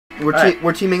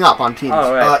We're teaming up on teams.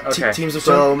 Oh, right. Okay. Teams of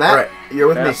So Matt, you're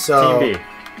with me. So Team B.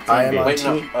 I am on Wait,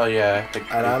 team. no. Oh yeah.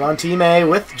 And I'm on team A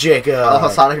with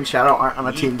Jacob. Sonic and Shadow aren't on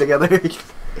a team together.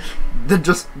 They're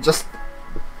just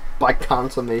by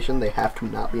consummation, they have to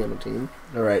not be on a team.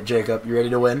 All right, Jacob, you ready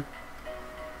to win?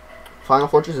 Final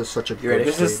Fortress is such a good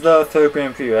This stage. is the third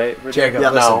Grand Prix, right? Jacob,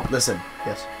 Yeah, listen.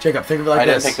 Yes. Jacob, think of it like I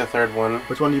this. didn't pick the third one.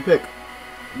 Which one do you pick?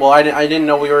 Well, I didn't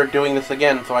know we were doing this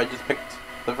again, so I just picked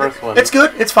the first one. It's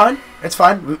good. It's fine. It's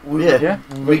fine. We can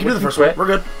do the first one. We're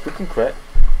good. We can quit.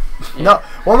 Yeah. No,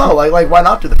 well, no. Like, why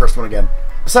not do the first one again?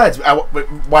 Besides,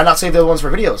 why not save the other ones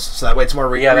for videos? So that way it's more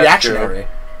that's reactionary. true.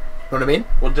 Know what I mean?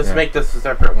 We'll just make this a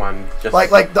separate one. Just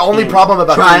Like the only problem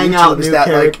about Trying doing out YouTube is new that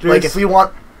characters. like if we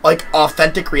want like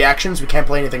authentic reactions, we can't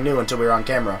play anything new until we're on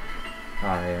camera. Oh,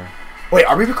 yeah. Wait,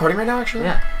 are we recording right now? Actually?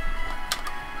 Yeah.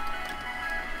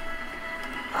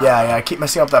 Yeah. I keep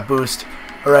messing up that boost.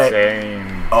 All right.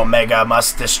 Same. Omega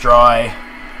must destroy.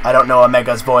 I don't know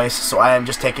Omega's voice, so I am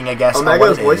just taking a guess on Omega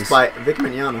what is it voiced is. by Vic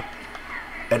Mignogna.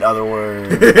 In other words,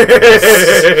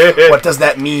 what does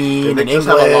that mean in Vic just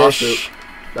had a lawsuit. English?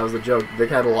 That was a joke. Vic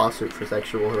had a lawsuit for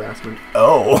sexual harassment.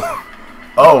 Oh.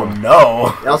 Oh no.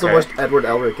 He also Okay. voiced Edward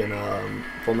Elric in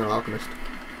Full Metal Alchemist.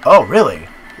 Oh really?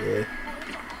 Yeah.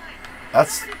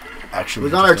 That's actually.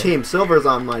 Who's on our interesting. team? Silver's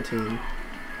on my team.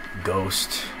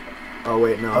 Ghost. Oh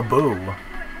wait, no. Haboo.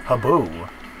 Haboo.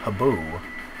 Haboo.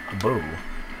 Haboo.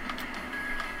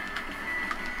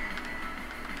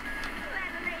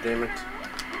 Damn it.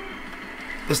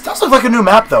 This does look like a new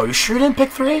map though. You sure you didn't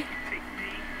pick 3?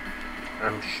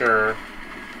 I'm sure.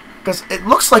 Because it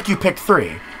looks like you picked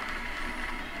 3.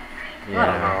 I don't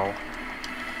know.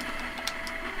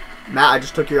 Matt, I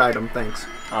just took your item. Thanks.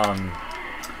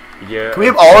 Yeah. Can we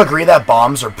all agree that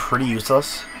bombs are pretty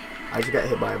useless? I just got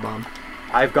hit by a bomb.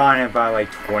 I've gone in by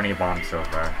like 20 bombs so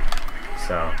far.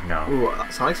 So, no.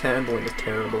 Ooh, Sonic's handling is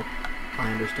terrible.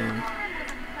 I understand.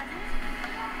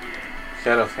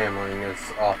 Shadow's handling is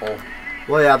awful.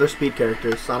 Well, yeah, they're speed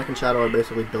characters. Sonic and Shadow are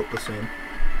basically built the same.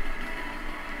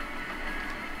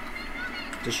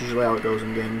 Just usually how it goes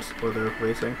in games where they're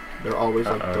racing. They're always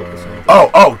like built the same.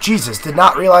 Oh, Jesus. Did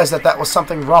not realize that was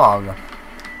something wrong.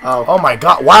 Oh. Oh my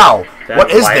god. Wow. That What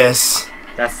is light- this?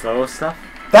 That's slow stuff?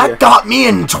 That Yeah. got me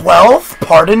in 12th?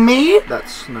 Pardon me?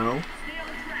 That's snow.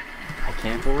 I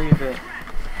can't believe it.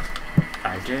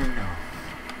 I didn't know.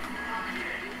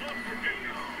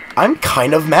 I'm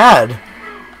kind of mad.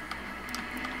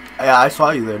 Yeah, I saw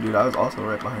you there, dude. I was also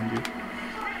right behind you.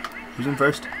 Who's in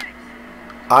first?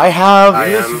 I have I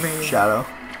am. Shadow.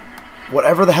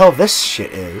 whatever the hell this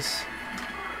shit is.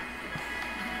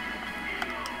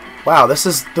 Wow, this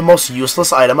is the most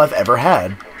useless item I've ever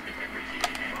had.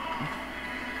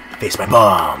 Face my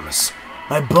bombs.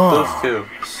 My bombs. Those two.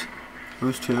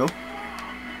 Who's 2?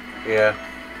 Yeah.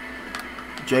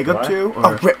 Jacob What? 2?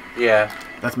 Oh, Or Yeah.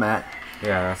 that's Matt.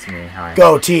 Yeah, that's me. Hi.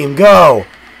 go, team, go!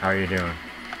 How are you doing?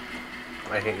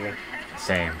 I hate you.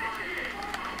 Same.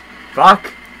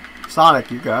 Fuck! Sonic,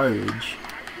 you garbage.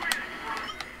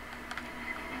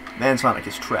 Man, Sonic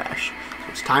is trash.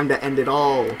 It's time to end it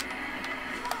all.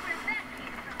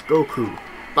 Goku,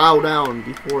 bow down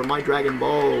before my Dragon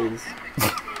Balls.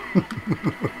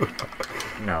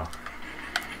 No.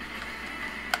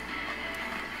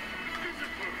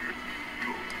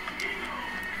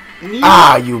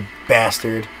 Ah, you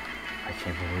bastard. I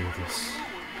can't believe this.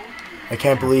 I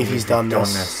can't believe he's done Done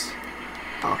this. this.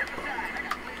 Oh,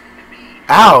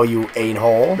 Ow, you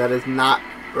ain't-hole. that is not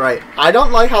right. I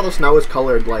don't like how the snow is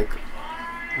colored like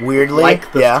Weirdly,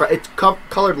 the yeah. it's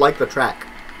colored like the track.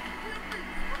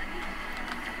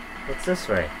 What's this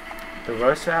way? The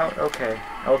reverse route? Okay.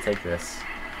 I'll take this.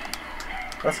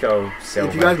 Let's go, Silver.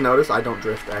 If you guys notice, I don't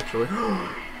drift actually.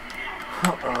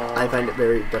 I find it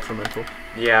very detrimental.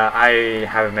 Yeah, I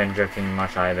haven't been drifting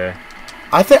much either.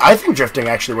 I think drifting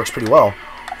actually works pretty well.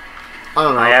 I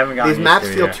don't know. I haven't gotten These used maps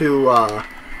to it feel yet. too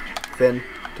thin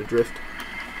to drift.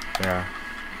 Yeah.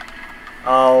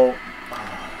 Oh.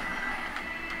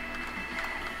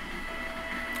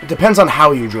 It depends on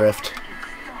how you drift.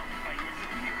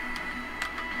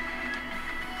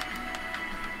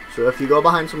 So if you go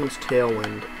behind someone's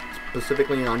tailwind,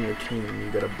 specifically on your team,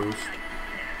 you get a boost.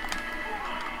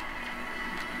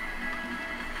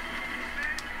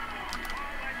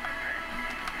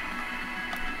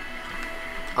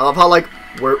 I love how, like,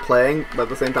 we're playing, but at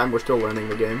the same time we're still learning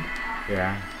the game.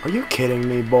 Yeah. Are you kidding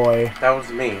me, boy? That was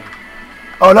me.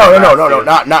 Oh no,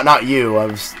 not you. I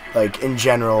was like in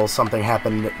general something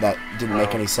happened that didn't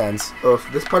make any sense. Oh, so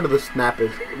this part of the snap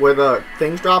is where the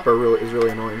things drop is really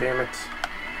annoying. Damn it.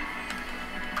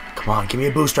 Come on, give me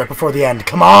a boost right before the end.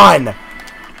 Come on!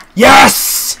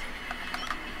 Yes!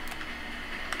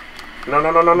 No,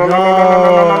 no, no, no, no, no, no, no,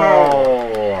 no, no,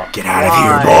 no, no. Get out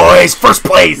of here, boys! First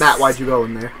place! Matt, why'd you go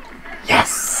in there?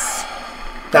 Yes!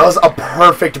 That was a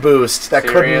perfect boost. That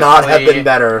could not have been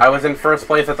better. I was in first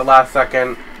place at the last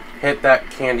second, hit that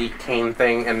candy cane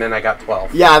thing, and then I got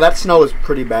 12. Yeah, that snow was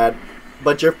pretty bad.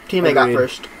 But your teammate got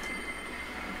first.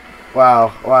 Wow.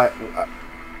 Why?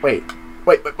 Wait.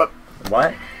 What?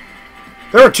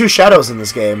 There are 2 shadows in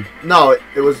this game. No,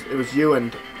 it was you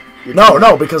and... your No, teammate.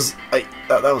 no, because...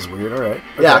 that was weird, alright.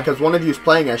 Okay. Yeah, because one of you's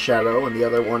playing as Shadow, and the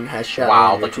other one has Shadow.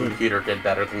 Wow, on the your team. computer did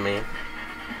better than me.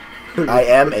 I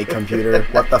am a computer.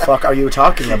 What the fuck are you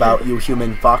talking about, you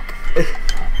human fuck?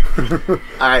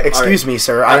 Alright, Excuse me,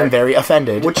 sir. I am very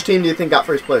offended. Which team do you think got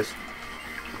first place?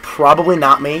 Probably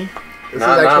not me. This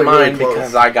Not is actually mine, really close.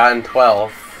 because I got in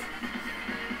 12.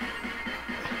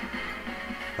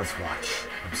 Let's watch.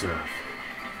 Observe.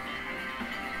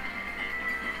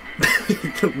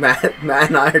 Matt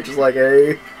and I are just like,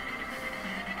 hey.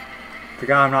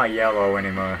 Forgot I'm not yellow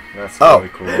anymore. That's Oh. really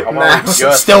cool. Nah,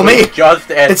 still me. Just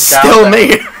edged It's out still that-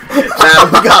 me.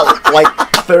 Matt, we got like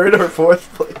 3rd or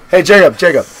 4th place. Hey, Jacob.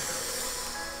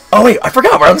 Oh, wait. I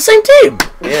forgot. We're on the same team.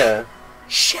 Yeah.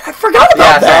 Shit, I forgot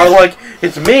Yeah, about so I that. was like,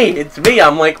 it's me.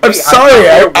 I'm like, I'm wait, sorry.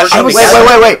 I'm I was...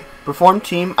 Wait. Perform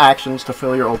team actions to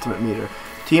fill your ultimate meter.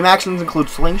 Team actions include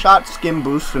slingshot, skim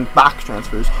boosts, and box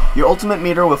transfers. Your ultimate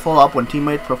meter will fill up when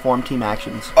teammates perform team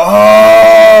actions.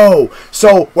 Oh!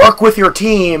 So, work with your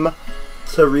team.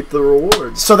 To reap the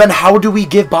rewards. So then how do we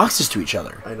give boxes to each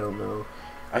other? I don't know.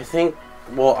 I think,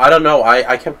 well, I don't know.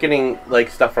 I kept getting, like,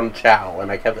 stuff from Chow, and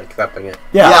I kept accepting it.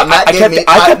 Yeah, Matt I gave me-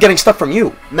 kept getting stuff from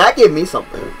you. Matt gave me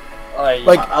something.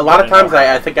 Like, A lot of times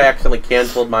I think I actually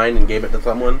canceled mine and gave it to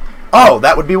someone. Oh,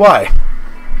 that would be why.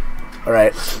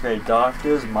 Alright. Okay,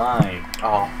 doctor's mine.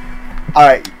 Oh.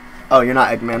 Alright. Oh, you're not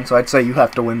Eggman, so I'd say you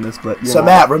have to win this, but... So,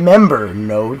 Matt, remember,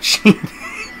 no cheating.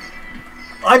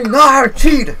 I'm not a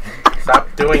cheat!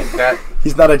 Stop doing that.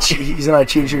 He's not a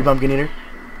cheating pumpkin eater.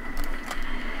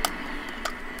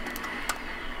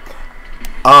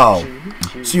 Oh.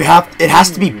 So it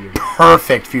has to be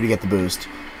perfect for you to get the boost.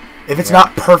 If it's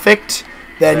not perfect,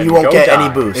 then you won't go get die.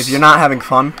 any boost. If you're not having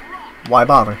fun, why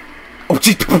bother? Oh,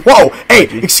 gee, whoa! Hey,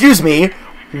 excuse me.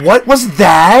 What was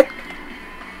that?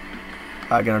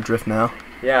 I'm gonna drift now.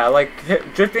 Yeah, like,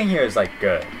 drifting here is, like,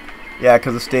 good. Yeah,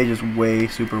 because the stage is way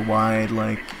super wide,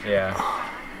 like... Yeah.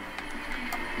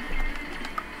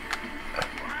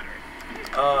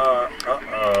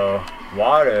 Uh-oh.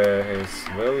 Water is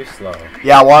really slow.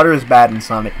 Yeah, water is bad in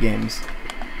Sonic games.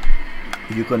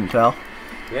 If you couldn't tell.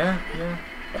 Yeah.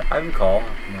 I recall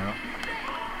now.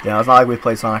 Yeah, it's not like we've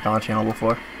played Sonic on the channel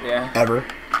before. Yeah. Ever.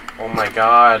 Oh my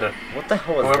god. What the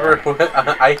hell is Whoever,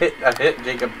 that? I hit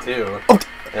Jacob too. Oh.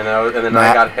 And then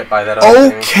Matt. I got hit by that other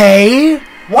thing. Okay.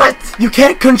 What? You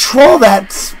can't control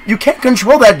that. You can't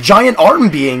control that giant arm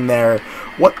being there.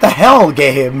 What the hell,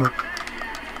 game?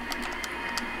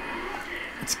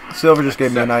 Silver just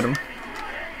gave me an item.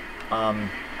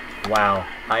 Wow.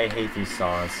 I hate these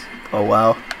saws. Oh,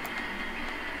 wow.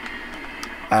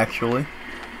 Actually.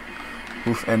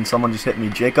 Oof, and someone just hit me.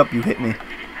 Jacob, you hit me.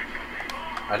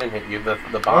 I didn't hit you.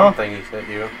 The bomb thing hit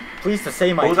you. Please to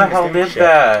say my Who team the hell is doing did shit.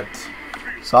 that?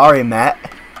 Sorry, Matt.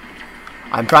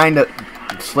 I'm trying to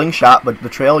slingshot, but the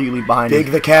trail you leave behind Big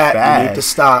is the cat. bad. You need to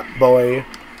stop, boy.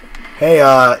 Hey,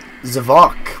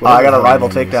 Zavok. I got a rival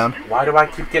takedown. Why do I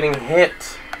keep getting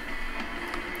hit?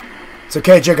 It's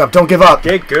okay, Jacob. Don't give up.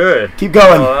 Get good. Keep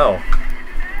going. LOL.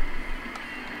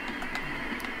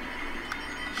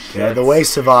 Get out of the way,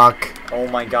 Savok. Oh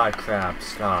my god, crab,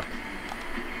 stop.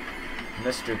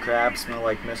 Mr. Crab smell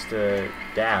like Mr.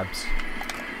 Dabs.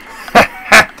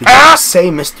 Did you say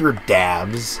Mr.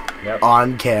 Dabs Yep,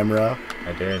 on camera?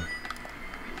 I did.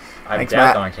 I Thanks,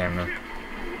 dabbed Matt. on camera.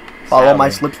 Follow my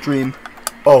Sadly. slipstream.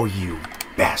 Oh, you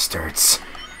bastards.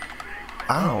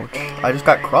 Ouch. I just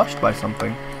got crushed by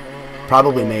something.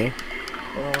 Probably me.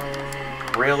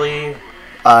 Really?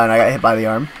 And I got hit by the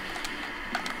arm.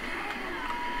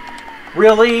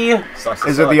 Really? Sucks to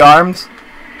Is it suck. the arms?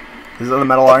 Is it the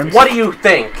metal arms? What do you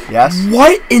think? Yes.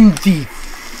 What in the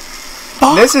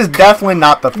fuck? This is definitely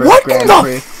not the first What Grand in the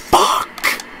Prix. fuck?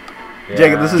 Yeah.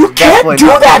 Jacob, this is You definitely can't do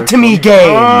not the that first to me, one.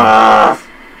 game.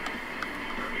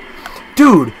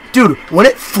 Dude, when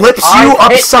it flips I you hit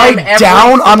them upside every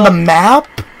down on the single- map,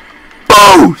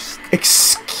 boost!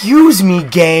 Excuse me,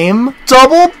 game.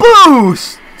 Double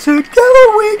boost!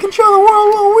 Together we can show the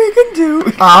world what we can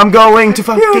do. I'm going to You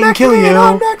fucking next kill to me and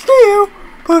I'm you. next to you.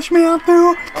 Push me out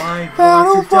through I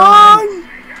battle want to die.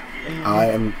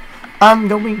 fun. I'm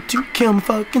going to kill my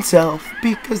fucking self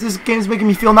because this game's making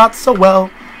me feel not so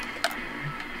well.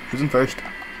 Who's in first?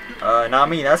 Not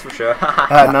me, that's for sure.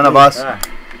 None of us.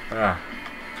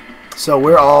 So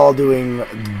we're all doing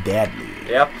deadly.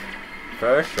 Yep,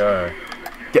 for sure.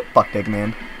 Get fucked,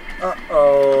 Eggman.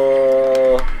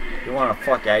 Uh-oh. You wanna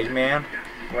fuck Eggman?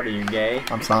 What are you, gay?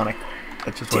 I'm Sonic.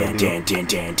 That's just what I do.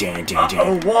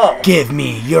 Oh, whoa! Give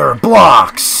me your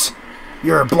blocks!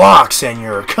 Your blocks and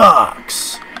your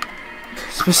cocks.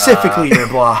 Specifically your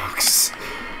blocks.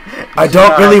 I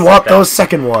don't really want those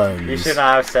second ones. You should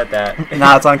not have said that.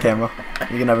 Nah, it's on camera.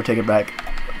 You can never take it back.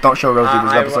 Don't show Rosie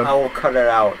this episode. I will cut it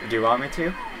out. Do you want me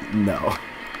to? No.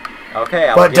 Okay,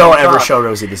 I will. But don't ever show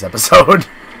Rosie this episode.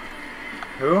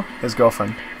 Who? His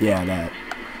girlfriend. Yeah, that.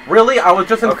 Really? I was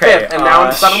just in fifth, and now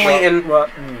I'm suddenly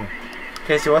in.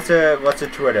 Casey, what's a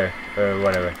Twitter or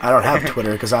whatever? I don't have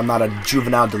Twitter because I'm not a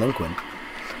juvenile delinquent.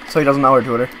 So he doesn't know her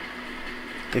Twitter.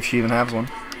 If she even has one.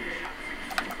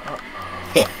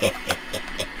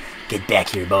 Get back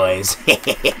here, boys.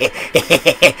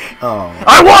 Oh.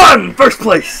 I won! First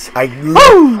place! I hate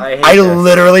this.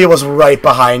 literally was right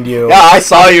behind you. Yeah, I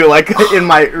saw you, like, in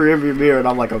my rearview mirror, and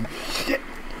I'm like, oh, shit.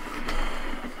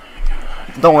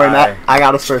 Don't worry, Matt. I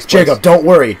got us first place. Jacob, don't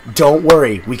worry. Don't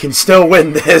worry. We can still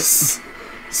win this.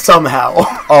 Somehow.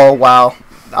 Oh, wow.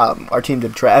 Our team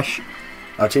did trash.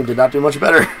 Our team did not do much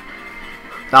better.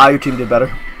 Nah, your team did better.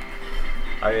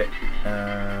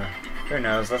 Who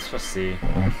knows? Let's just see.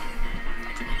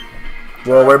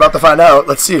 Well, we're about to find out.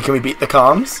 Let's see. Can we beat the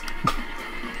comms?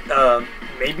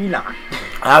 Maybe not.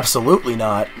 Absolutely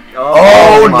not.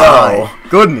 Oh, no.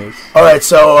 Goodness. Alright,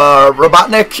 so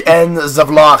Robotnik and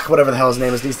Zavlok, whatever the hell his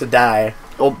name is, needs to die.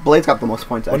 Well, Blade's got the most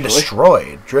points, When actually.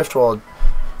 destroyed, drift while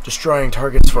destroying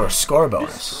targets for a score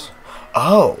bonus.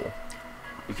 Oh.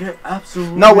 You get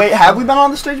absolutely. No, wait, have we been on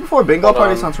the stage before? Bingo Hold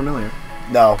Party on. sounds familiar.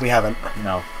 No, we haven't.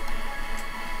 No.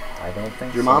 I don't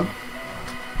think Your so. mom?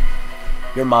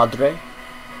 Your madre?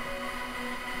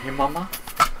 Your mama?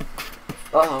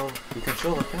 Uh-oh. You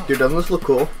control it now. Dude, doesn't this look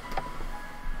cool?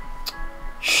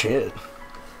 Shit.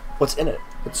 What's in it?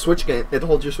 It's Switch game. It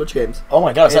holds your Switch games. Oh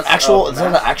my god, is that It's actual? a Is that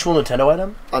an actual Nintendo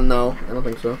item? No, I don't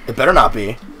think so. It better not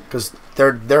be, because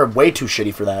they're way too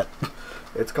shitty for that.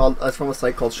 It's from a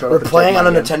site called Shut We're Up and playing Check on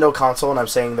a My Game. Nintendo console, and I'm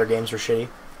saying their games are shitty.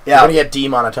 Yeah. We're gonna get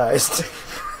demonetized.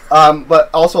 But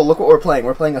also, look what we're playing.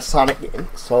 We're playing a Sonic game.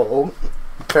 So,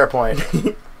 Fair point.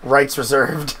 Rights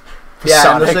reserved. For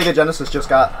yeah, and the Sonic. Sega Genesis just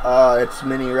got its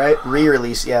mini, right?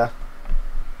 Re-release, yeah.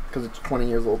 Because it's 20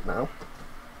 years old now.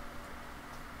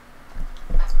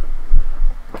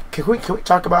 Can we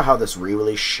talk about how this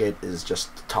re-release shit is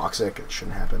just toxic? It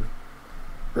shouldn't happen.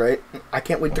 Right? I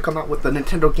can't wait to come out with the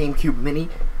Nintendo GameCube Mini.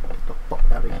 Get the fuck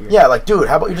out of here. Yeah, like, dude,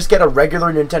 how about you just get a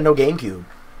regular Nintendo GameCube?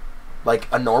 Like,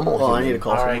 a normal Well, I human. need to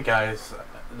call Alright, someone. guys.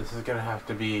 This is gonna have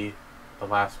to be the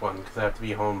last one, because I have to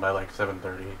be home by like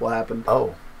 7:30. What happened?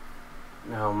 Oh.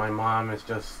 No, my mom is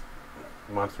just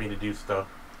wants me to do stuff.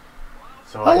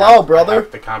 So Hello, I brother.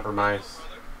 have to compromise.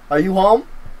 Are you home?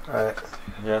 Alright.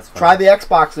 Yeah, that's fine. Try the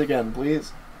Xbox again,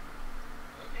 please.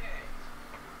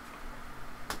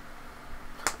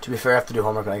 To be fair, I have to do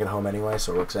homework when I get home anyway,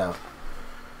 so it works out.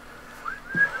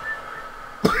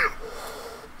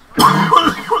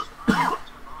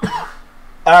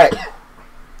 Alright.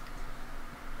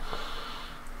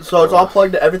 So it's all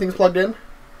plugged in? Everything's plugged in?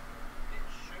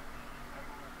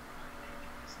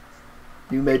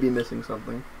 You may be missing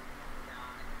something.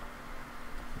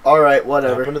 Alright, What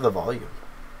whatever. happened to the volume?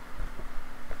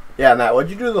 Yeah, Matt, what'd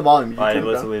you do to the volume? Did you I turn it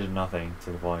down? literally did nothing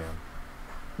to the volume.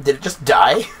 Did it just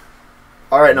die?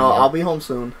 Alright, no, Yeah. I'll be home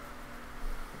soon.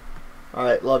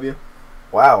 Alright, love you.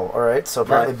 Wow, alright, so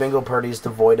apparently Right. Bingo Party's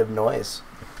devoid of noise.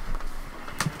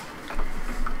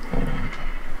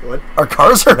 What? Our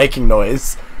cars are making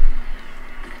noise.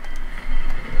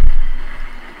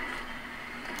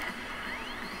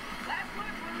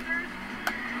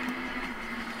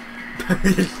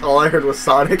 All I heard was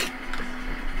Sonic.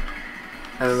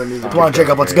 And then music. Come on,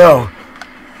 Jacob, let's go.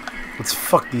 Let's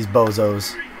fuck these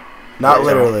bozos. Not Yeah.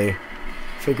 literally.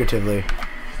 Figuratively.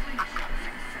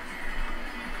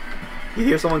 You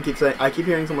hear someone keep saying, I keep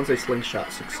hearing someone say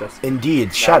slingshot success. Indeed,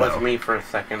 That Shadow. was me for a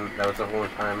second. That was the whole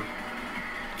time.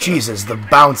 Jesus, the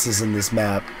bounces in this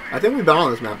map. I think we've been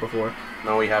on this map before.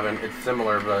 No, we haven't. It's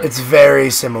similar, but It's very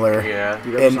similar yeah.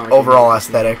 Dude, that was in Sonic overall game.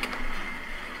 aesthetic.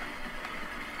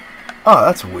 Oh,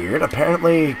 that's weird.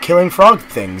 Apparently, killing frog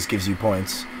things gives you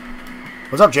points.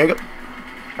 What's up, Jacob?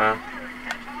 Huh?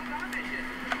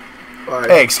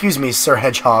 Alright. Hey, excuse me, Sir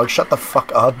Hedgehog. Shut the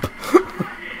fuck up.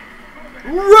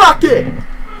 Rocket!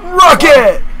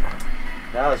 Rocket!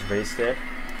 That was wasted.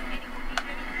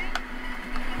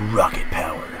 Rocket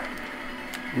power.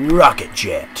 Rocket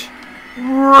jet.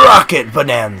 Rocket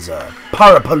bonanza.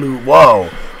 Parapaloo. Whoa.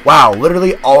 Wow,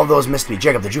 literally all of those missed me.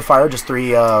 Jacob, did you fire just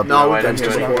 3? No, I we didn't didn't do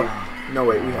do anything. before. No,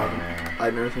 wait, we haven't.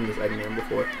 I've never seen this Eggman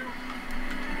before.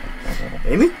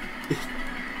 Amy?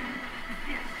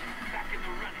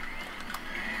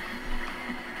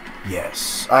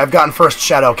 Yes. I've gotten first,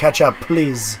 Shadow. Catch up,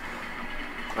 please.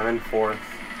 I'm in 4th.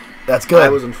 That's good. I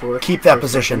was in 4th. Keep that First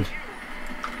position. second.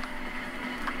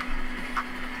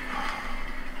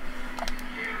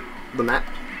 The map.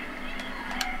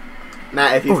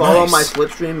 Matt, if you Oh, follow nice. my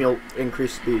slipstream, you'll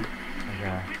increase speed.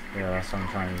 Okay. Yeah, that's what I'm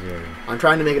trying to do. I'm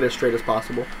trying to make it as straight as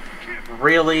possible.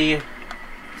 Really?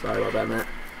 Sorry about that, Matt.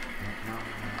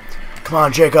 Come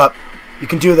on, Jacob. You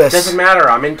can do this. Doesn't matter.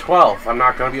 I'm in 12th. I'm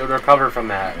not going to be able to recover from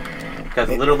that. Because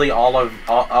literally all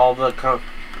the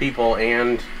people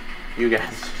and you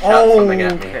guys shot something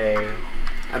at me. Okay.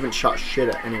 I haven't shot shit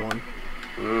at anyone.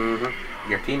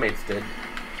 Your teammates did.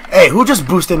 Hey, who just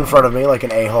boosted in front of me like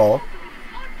an a-hole?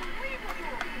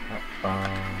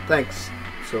 Thanks,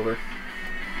 Silver.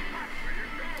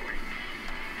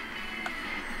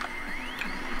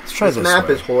 Let's try This this map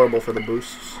way. is horrible for the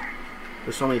boosts.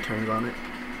 There's so many turns on it.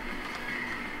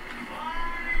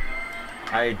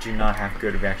 I do not have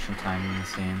good reaction time in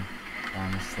this game,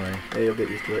 honestly. Yeah, you'll get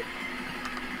used to it.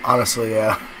 Honestly,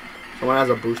 yeah. Someone has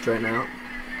a boost right now.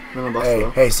 None of us Hey,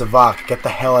 though. hey, Savak, get the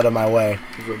hell out of my way.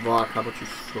 There's a Vok. How about you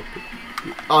suck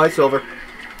it? Oh, hey, Silver.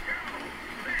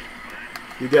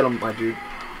 You get him, my dude.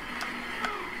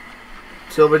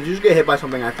 Silver, did you just get hit by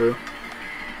something I threw?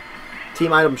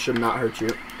 Team item should not hurt you.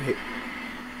 Hey.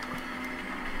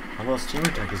 Almost team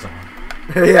attack is on.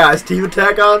 Yeah, is team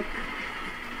attack on?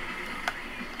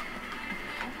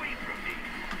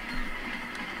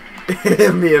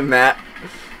 Me and Matt.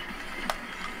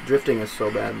 Drifting is so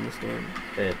bad in this game.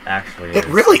 It actually It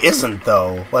is. really isn't,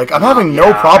 though. Like, I'm having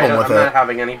no problem with I'm not it.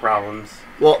 having any problems.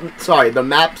 Well, sorry, the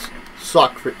maps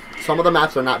suck. Some of the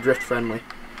maps are not drift friendly.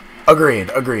 Agreed,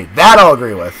 agreed. That I'll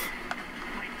agree with.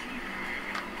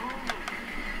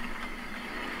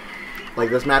 Like,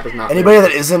 this map is not. Anybody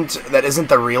that isn't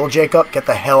the real Jacob, get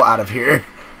the hell out of here.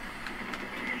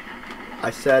 I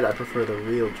said I prefer the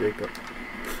real Jacob.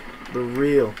 The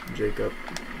real Jacob.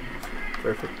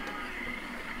 Perfect.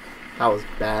 That was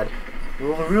bad.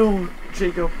 Will the real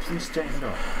Jacob please stand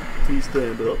up? Please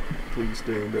stand up. Please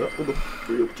stand up. The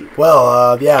real Jacob.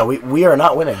 Well, yeah, we are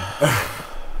not winning.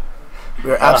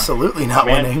 We are absolutely not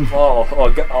winning.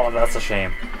 Oh, that's a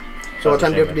shame. So what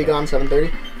time do you have to be gone?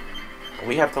 7:30?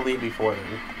 We have to leave before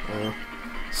then.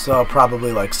 So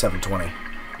probably like 7:20.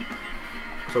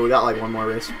 So we got like one more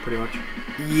race, pretty much.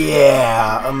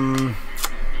 Yeah.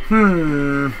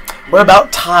 We're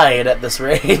about tied at this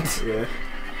rate. Yeah.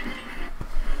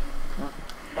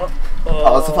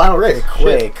 Oh, it's the final race.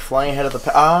 Quake flying ahead of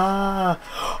the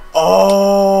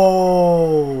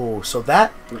oh, so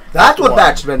that's what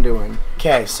that's been doing.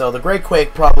 Okay, so the Great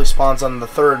Quake probably spawns on the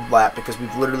 3rd lap because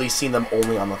we've literally seen them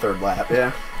only on the 3rd lap.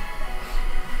 Yeah.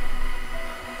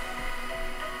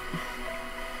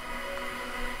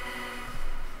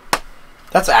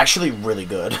 That's actually really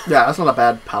good. Yeah, that's not a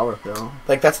bad power though.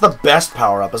 Like, that's the best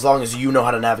power-up as long as you know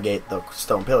how to navigate the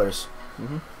stone pillars.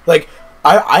 Like,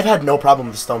 I've had no problem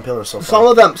with the stone pillars so far.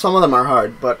 Some of them are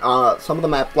hard, but some of the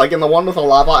map, like in the one with the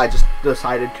lava, I just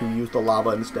decided to use the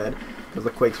lava instead because the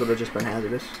quakes would have just been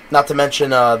hazardous. Not to mention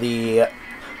the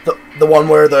one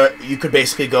where you could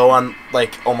basically go on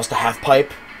like almost a half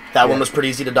pipe. That one was pretty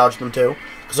easy to dodge them too,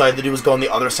 because all I had to do was go on the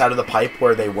other side of the pipe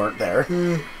where they weren't there.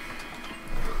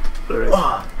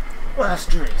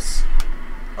 Last race.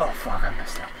 Oh fuck, I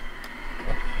messed up.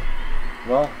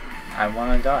 Well, I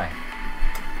wanna die.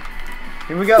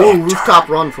 Here we go. Oh, rooftop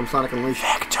run from Sonic Unleashed.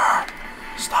 Vector,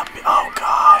 stop! Oh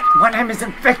god! My name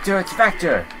isn't Victor, it's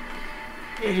Vector.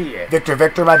 Idiot.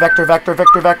 Victor, my Vector.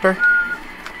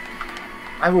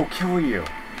 I will kill you.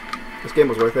 This game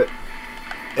was worth it.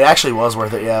 It actually was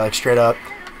worth it, yeah, like straight up.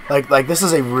 Like this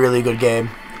is a really good game.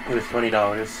 It was $20.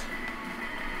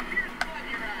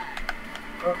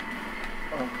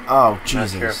 Oh Not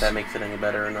Jesus! sure if that makes it any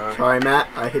better or not. Sorry, Matt,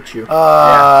 I hit you.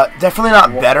 Definitely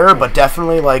not better, but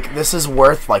definitely like this is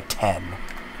worth like 10.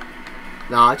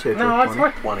 Nah, it's hit you. No, it's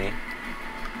worth 20.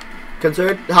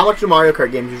 Consider how much do Mario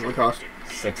Kart games usually cost?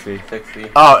 60.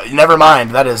 60. Oh, never mind.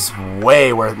 That is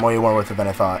way more worth it than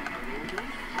I thought.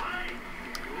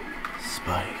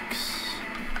 Spike.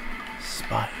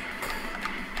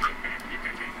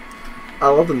 I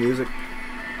love the music.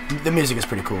 The music is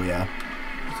pretty cool, yeah.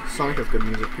 Sonic has good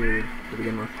music, period, to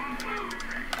begin with.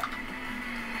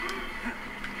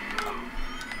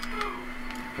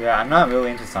 Yeah, I'm not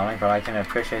really into Sonic, but I can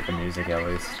appreciate the music at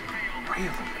least. Really?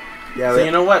 Yeah, So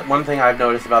you know what? One thing I've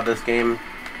noticed about this game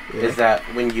yeah. is that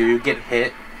when you get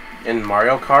hit, in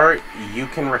Mario Kart, you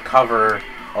can recover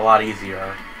a lot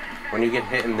easier. When you get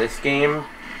hit in this game,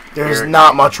 There's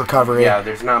not much recovery. yeah,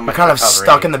 there's not much You're kind of recovery.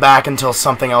 stuck in the back until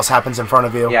something else happens in front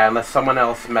of you. Yeah, unless someone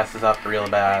else messes up real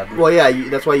bad. Well, yeah,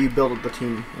 that's why you build up the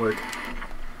teamwork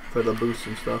for the boosts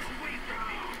and stuff.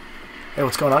 Hey,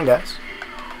 what's going on, guys?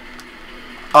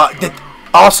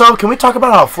 Also, can we talk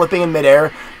about how flipping in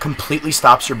midair completely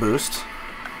stops your boost?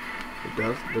 It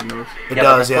does. Didn't notice. It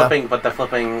does, yeah. But the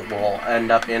flipping will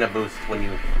end up in a boost when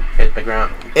you hit the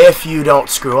ground. If you don't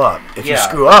screw up. If you Yeah,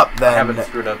 screw up, I then... haven't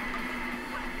screwed up.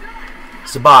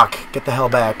 Zabak, get the hell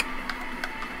back.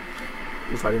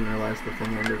 If I didn't realize the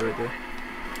thing ended right there.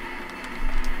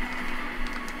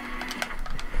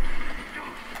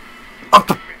 Up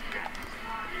the...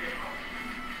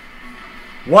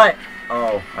 What?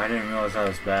 Oh, I didn't realize that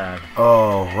was bad.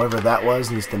 Oh, whoever that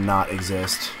was needs to not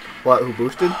exist. What? Who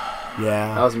boosted?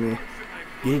 Yeah. That was me.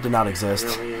 You need to not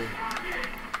exist. Really?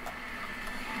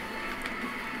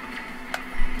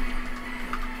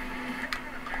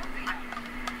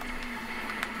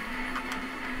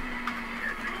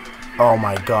 Oh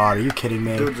my god, are you kidding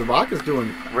me? Dude, Zabak is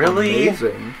doing Really?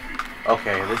 amazing.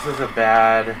 Okay, this is a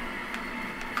bad...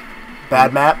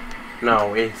 Bad map? No,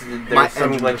 My there's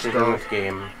some engine was glitches in broke. this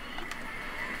game.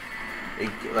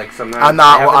 Like sometimes I'm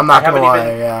not gonna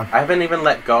lie, yeah. I haven't even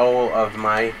let go of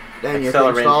my Dang, your thing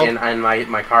stalled? accelerant, and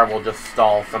my car will just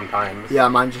stall sometimes. Yeah,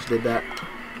 mine just did that.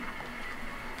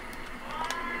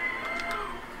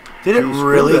 Did it You screwed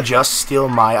really it. just steal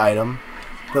my item?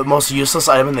 The most useless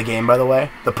item in the game, by the way.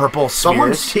 The purple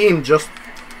Someone's spears. team just...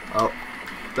 Oh,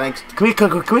 thanks. Can we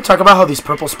talk about how these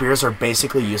purple spears are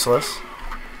basically useless?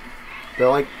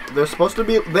 They're supposed to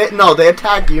be... They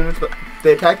attack units, but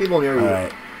they attack people near you.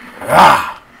 Alright.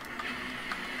 Ah!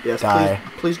 Yes, Die.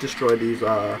 please destroy these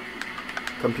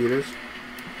computers.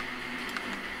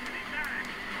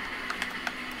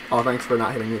 Oh, thanks for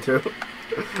not hitting me too.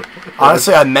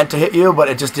 Honestly, I meant to hit you, but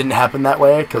it just didn't happen that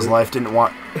way, because life didn't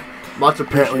want... Much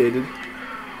appreciated.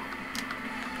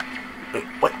 Wait,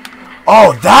 what?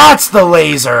 Oh, that's the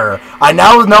laser! I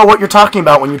now know what you're talking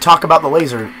about when you talk about the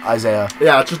laser, Isaiah.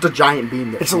 Yeah, it's just a giant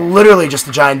beam. It's literally just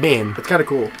a giant beam. It's kind of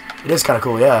cool. It is kind of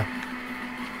cool, yeah.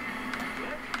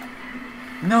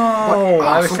 No! What?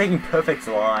 I was Awesome. taking perfect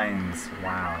lines.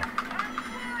 Wow.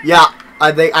 Yeah,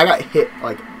 I got hit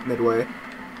like midway.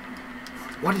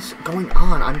 What is going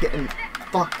on? I'm getting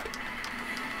fucked.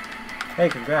 Hey,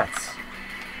 congrats.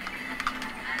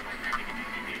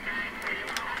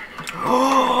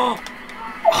 Oh.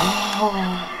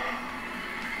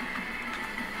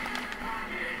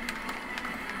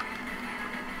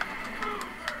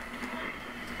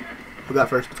 Who got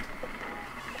first?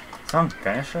 Song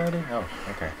finished already? Oh,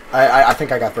 okay. I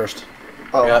think I got first.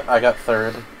 Oh, I got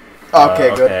third. okay,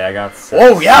 good. Okay, I got 6.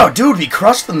 Oh, yeah, dude, we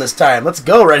crushed them this time. Let's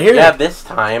go right here. Yeah, this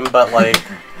time, but like...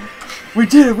 We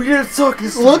did it. We did it suck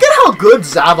this time. Look at how good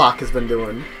Zavok has been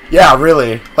doing. Yeah,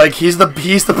 really. Like, he's the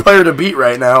player to beat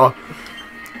right now.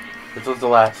 This was the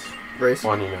last Race.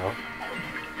 one, you know.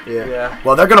 Yeah.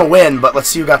 Well, they're going to win, but let's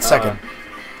see who got second.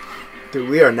 Dude,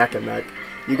 we are neck and neck.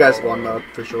 You guys won though,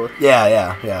 for sure.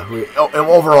 Yeah.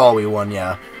 Overall, we won,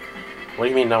 yeah. What do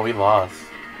you mean, no, we lost?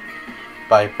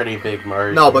 By a pretty big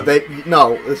margin. No, but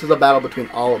this is a battle between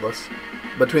all of us.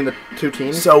 Between the two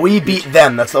teams. So we beat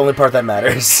them. That's the only part that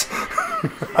matters.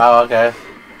 Oh, okay.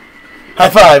 High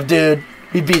five, dude.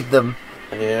 We beat them.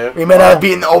 Yeah. We may not have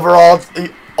beaten all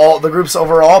the groups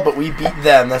overall, but we beat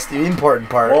them. That's the important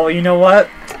part. Well, you know what?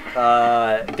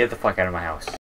 Get the fuck out of my house.